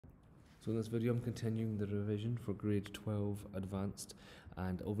So in this video I'm continuing the revision for grade 12 advanced,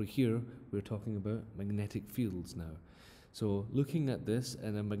 and over here we're talking about magnetic fields now. So looking at this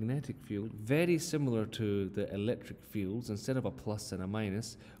in a magnetic field, very similar to the electric fields, instead of a plus and a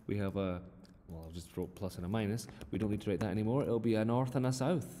minus, we have a, well, I'll just wrote plus and a minus, we don't need to write that anymore, it'll be a north and a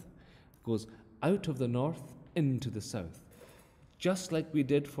south. It goes out of the north into the south. Just like we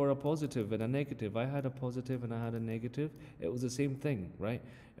did for a positive and a negative. I had a positive and I had a negative. It was the same thing, right?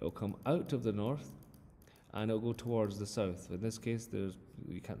 It will come out of the north and it will go towards the south. In this case,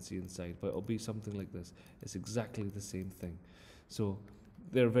 you can't see inside, but it will be something like this. It's exactly the same thing. So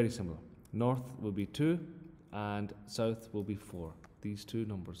they're very similar. North will be 2 and south will be 4. These two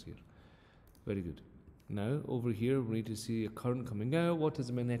numbers here. Very good. Now, over here, we need to see a current coming out. What is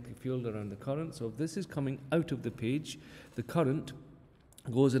the magnetic field around the current? So if this is coming out of the page, the current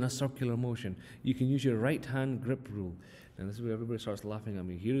goes in a circular motion. You can use your right hand grip rule. And this is where everybody starts laughing at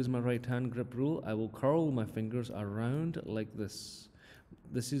me. Here is my right hand grip rule. I will curl my fingers around like this.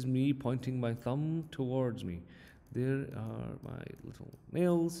 This is me pointing my thumb towards me. There are my little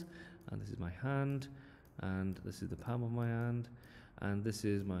nails, and this is my hand, and this is the palm of my hand, and this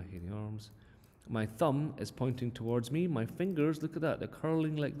is my hairy arms. My thumb is pointing towards me. My fingers, look at that, they're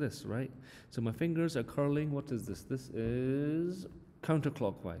curling like this, right? So my fingers are curling. What is this? This is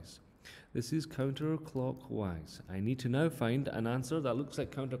counterclockwise. This is counterclockwise. I need to now find an answer that looks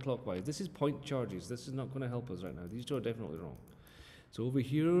like counterclockwise. This is point charges. This is not going to help us right now. These two are definitely wrong. So over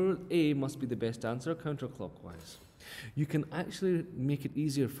here, A must be the best answer, counterclockwise. You can actually make it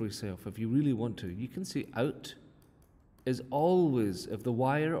easier for yourself if you really want to. You can say out is always, if the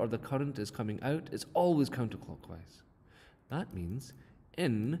wire or the current is coming out, it's always counterclockwise. That means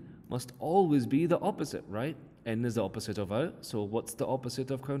in must always be the opposite, right? In is the opposite of out, so what's the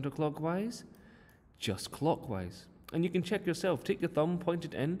opposite of counterclockwise? Just clockwise. And you can check yourself. Take your thumb, point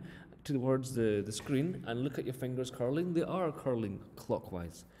it in towards the screen, and look at your fingers curling. They are curling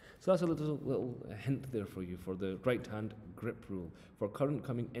clockwise. So that's a little hint there for you for the right hand grip rule, for current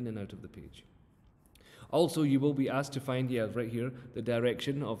coming in and out of the page. Also, you will be asked to find, right here, the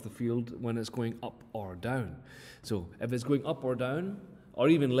direction of the field when it's going up or down. So if it's going up or down, or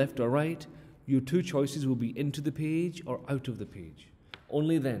even left or right, your two choices will be into the page or out of the page.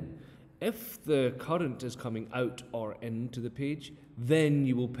 Only then. If the current is coming out or into the page, then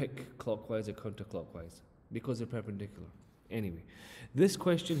you will pick clockwise or counterclockwise, because they're perpendicular. Anyway, this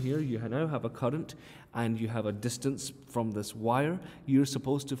question here, you now have a current and you have a distance from this wire. You're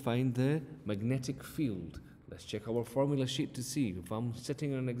supposed to find the magnetic field. Let's check our formula sheet to see. If I'm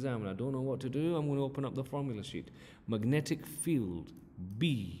sitting in an exam and I don't know what to do, I'm going to open up the formula sheet. Magnetic field,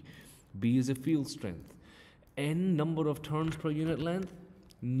 B. B is a field strength. N, number of turns per unit length.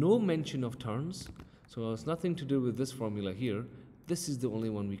 No mention of turns, so it's nothing to do with this formula here. This is the only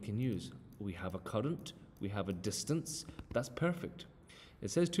one we can use. We have a current. We have a distance. That's perfect.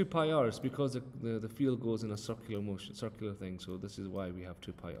 It says 2 pi r. It's because the field goes in a circular motion, circular thing. So this is why we have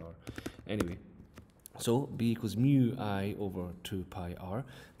 2 pi r. Anyway, so B equals mu I over 2 pi r.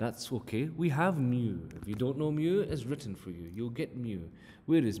 That's okay. We have mu. If you don't know mu, it's written for you. You'll get mu.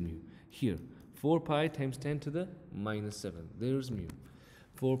 Where is mu? Here. 4 pi times 10 to the minus 7. There's mu.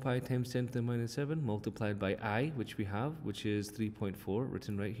 4 pi times 10 to the minus 7 multiplied by I, which we have, which is 3.4,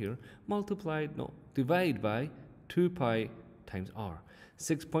 written right here, divide by 2 pi times r.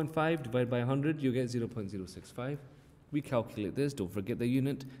 6.5 divided by 100, you get 0.065. We calculate this, don't forget the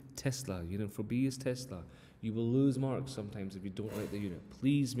unit, Tesla. Unit for B is Tesla. You will lose marks sometimes if you don't write the unit.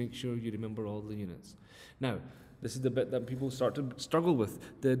 Please make sure you remember all the units. Now, this is the bit that people start to struggle with,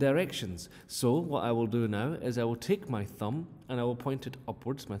 the directions. So what I will do now is I will take my thumb and I will point it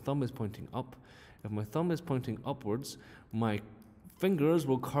upwards. My thumb is pointing up. If my thumb is pointing upwards, my fingers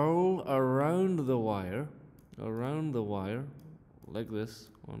will curl around the wire, like this.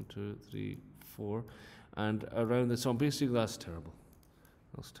 1, 2, 3, 4, and around this. So basically, that's terrible.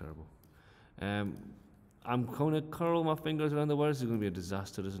 That's terrible. I'm going to curl my fingers around the wire. This is going to be a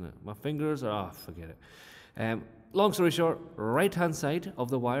disaster, isn't it? My fingers are, forget it. Long story short, right hand side of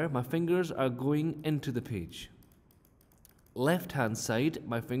the wire, my fingers are going into the page. Left hand side,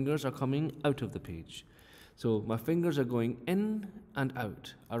 my fingers are coming out of the page. So my fingers are going in and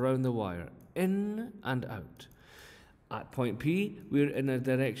out around the wire, in and out. At point P, we're in a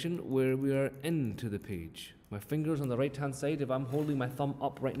direction where we are into the page. My fingers on the right hand side, if I'm holding my thumb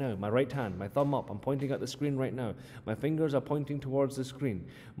up right now, my right hand, my thumb up, I'm pointing at the screen right now. My fingers are pointing towards the screen.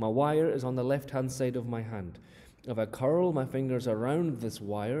 My wire is on the left hand side of my hand. If I curl my fingers around this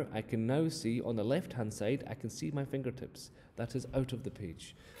wire, I can now see on the left hand side, I can see my fingertips. That is out of the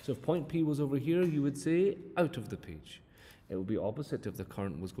page. So if point P was over here, you would say out of the page. It will be opposite if the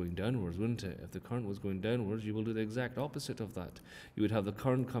current was going downwards, wouldn't it? If the current was going downwards, you will do the exact opposite of that. You would have the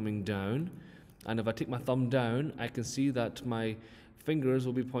current coming down, and if I take my thumb down, I can see that my fingers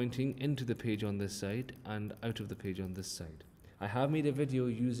will be pointing into the page on this side and out of the page on this side. I have made a video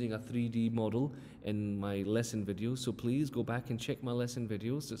using a 3D model in my lesson videos, so please go back and check my lesson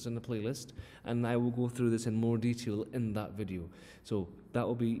videos. It's in the playlist, and I will go through this in more detail in that video. So that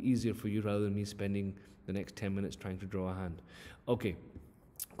will be easier for you rather than me spending the next 10 minutes trying to draw a hand. Okay,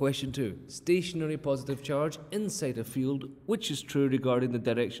 question 2. Stationary positive charge inside a field, which is true regarding the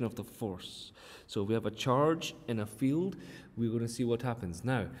direction of the force. So we have a charge in a field. We're going to see what happens.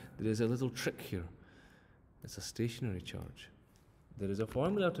 Now, there is a little trick here. It's a stationary charge. There is a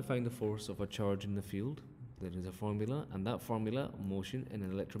formula to find the force of a charge in the field. There is a formula, and that formula, motion in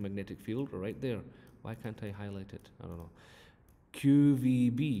an electromagnetic field, right there. Why can't I highlight it? I don't know.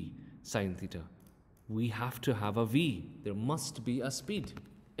 QVB sine theta. We have to have a V. There must be a speed.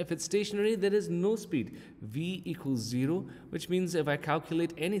 If it's stationary, there is no speed. V equals 0, which means if I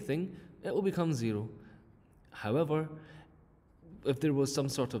calculate anything, it will become 0. However, if there was some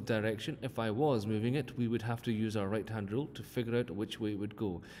sort of direction, if I was moving it, we would have to use our right-hand rule to figure out which way it would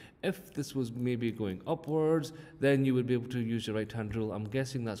go. If this was maybe going upwards, then you would be able to use your right-hand rule. I'm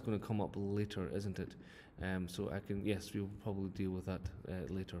guessing that's going to come up later, isn't it? So I can, yes, we'll probably deal with that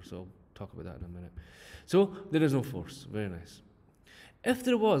later, so I'll talk about that in a minute. So there is no force. Very nice. If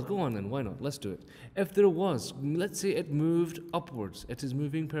there was, go on then, why not? Let's do it. If there was, let's say it moved upwards. It is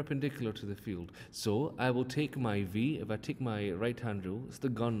moving perpendicular to the field. So I will take my V, if I take my right-hand rule, it's the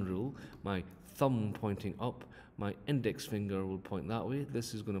gun rule, my thumb pointing up, my index finger will point that way.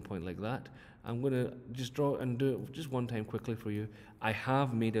 This is going to point like that. I'm going to just draw and do it just one time quickly for you. I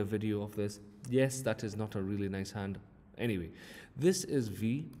have made a video of this. Yes, that is not a really nice hand. Anyway, this is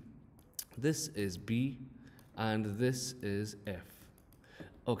V, this is B, and this is F.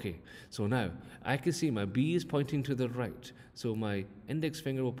 Okay, so now I can see my B is pointing to the right, so my index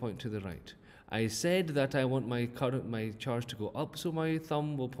finger will point to the right. I said that I want my charge to go up, so my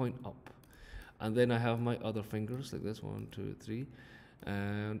thumb will point up. And then I have my other fingers, like this, 1, 2, 3.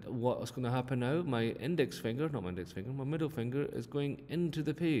 And what's going to happen now? My index finger, not my index finger, my middle finger is going into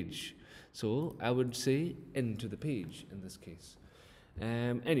the page. So I would say into the page in this case.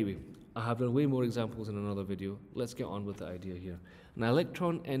 Anyway, I have done way more examples in another video. Let's get on with the idea here. An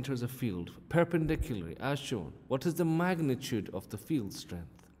electron enters a field perpendicularly, as shown. What is the magnitude of the field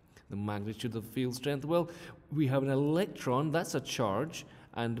strength? The magnitude of the field strength? Well, we have an electron, that's a charge,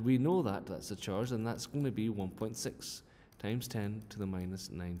 and we know that that's a charge, and that's going to be 1.6 times 10 to the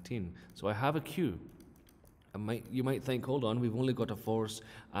minus 19. So I have a Q. You might think, hold on, we've only got a force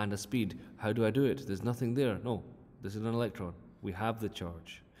and a speed. How do I do it? There's nothing there. No, this is an electron. We have the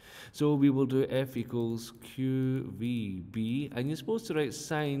charge. So we will do F equals QVB, and you're supposed to write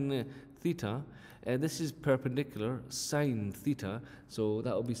sine theta. This is perpendicular, sine theta, so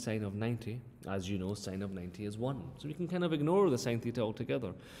that will be sine of 90. As you know, sine of 90 is 1. So we can kind of ignore the sine theta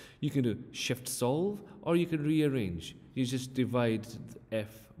altogether. You can do shift solve, or you can rearrange. You just divide F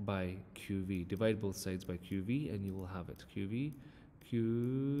by QV. Divide both sides by QV, and you will have it. QV,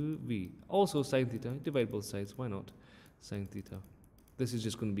 QV. Also sine theta, divide both sides, why not? Sine theta. This is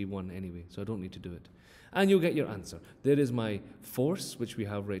just going to be 1 anyway, so I don't need to do it. And you'll get your answer. There is my force, which we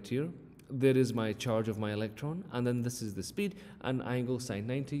have right here. There is my charge of my electron, and then this is the speed, and angle sine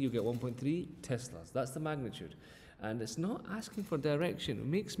 90, you get 1.3 Teslas. That's the magnitude. And it's not asking for direction. It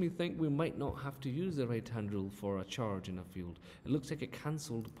makes me think we might not have to use the right-hand rule for a charge in a field. It looks like it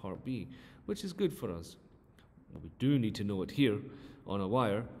cancelled part B, which is good for us. Well, we do need to know it here on a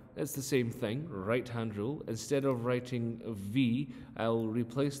wire. It's the same thing, right-hand rule. Instead of writing V, I'll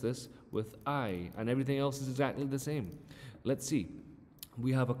replace this with I, and everything else is exactly the same. Let's see.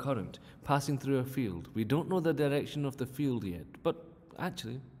 We have a current passing through a field. We don't know the direction of the field yet, but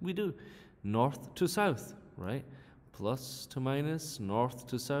actually we do. North to south, right? Plus to minus, north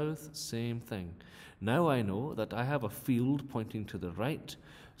to south, same thing. Now I know that I have a field pointing to the right,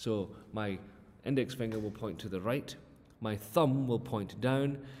 so my index finger will point to the right, my thumb will point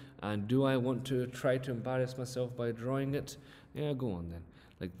down, and do I want to try to embarrass myself by drawing it? Yeah, go on then.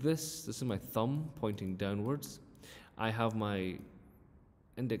 Like this is my thumb pointing downwards. I have my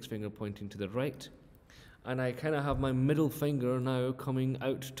index finger pointing to the right, and I kind of have my middle finger now coming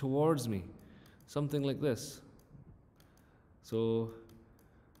out towards me. Something like this. So,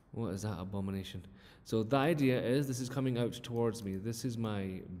 what is that abomination? So the idea is this is coming out towards me. This is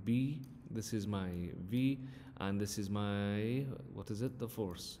my B, this is my V, and this is my, what is it? The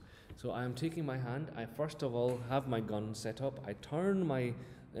force. So I am taking my hand. I first of all have my gun set up. I turn my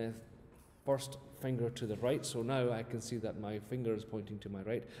first finger to the right, so now I can see that my finger is pointing to my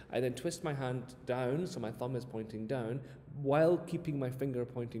right. I then twist my hand down, so my thumb is pointing down, while keeping my finger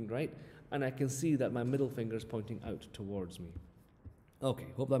pointing right, and I can see that my middle finger is pointing out towards me. Okay,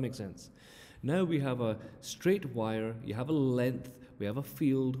 hope that makes sense. Now we have a straight wire, you have a length, we have a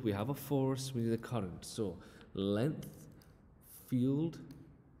field, we have a force, we need a current. So length, field,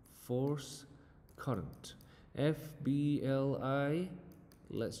 force, current. FBLI,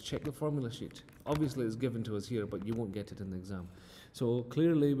 let's check the formula sheet. Obviously it's given to us here, but you won't get it in the exam. So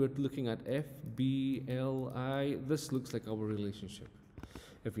clearly we're looking at FBLI. This looks like our relationship.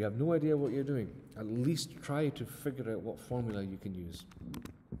 If you have no idea what you're doing, at least try to figure out what formula you can use.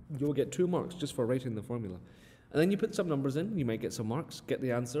 You'll get 2 marks just for writing the formula. And then you put some numbers in, you might get some marks. Get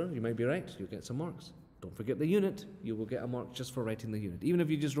the answer, you might be right, you'll get some marks. Don't forget the unit, you will get a mark just for writing the unit. Even if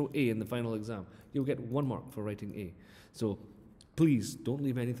you just wrote A in the final exam, you'll get 1 mark for writing A. So please don't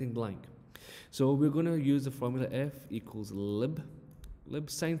leave anything blank. So we're going to use the formula F equals lib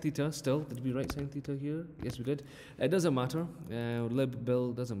sine theta still. Did we write sine theta here? Yes, we did. It doesn't matter. Lib,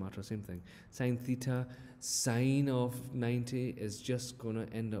 bil, doesn't matter, same thing. Sine theta, sine of 90 is just going to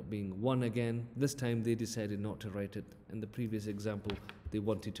end up being 1 again. This time they decided not to write it. In the previous example, they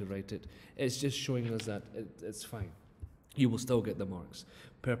wanted to write it. It's just showing us that it's fine. You will still get the marks.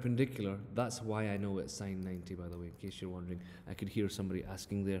 Perpendicular, that's why I know it's sine 90, by the way, in case you're wondering. I could hear somebody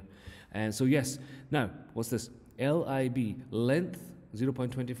asking there. And so yes, now, what's this? LIB, length,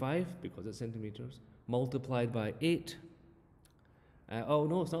 0.25, because it's centimeters, multiplied by 8. Oh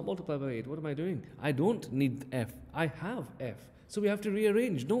no, it's not multiplied by 8. What am I doing? I don't need F. I have F. So we have to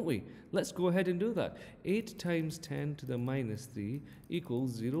rearrange, don't we? Let's go ahead and do that. 8 times 10 to the minus 3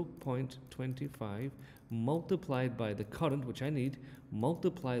 equals 0.25 multiplied by the current, which I need,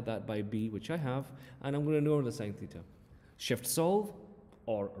 multiply that by B, which I have, and I'm going to ignore the sine theta. Shift solve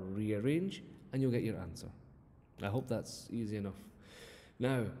or rearrange, and you'll get your answer. I hope that's easy enough.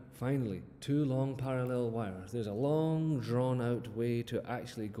 Now, finally, 2 long parallel wires. There's a long, drawn-out way to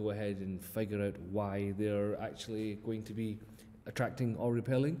actually go ahead and figure out why they're actually going to be attracting or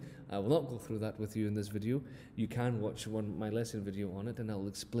repelling. I will not go through that with you in this video. You can watch my lesson video on it, and I'll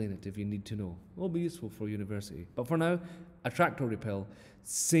explain it if you need to know. It will be useful for university. But for now, attract or repel.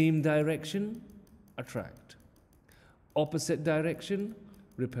 Same direction, attract. Opposite direction,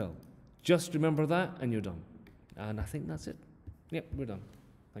 repel. Just remember that, and you're done. And I think that's it. Yep, we're done.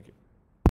 Thank you.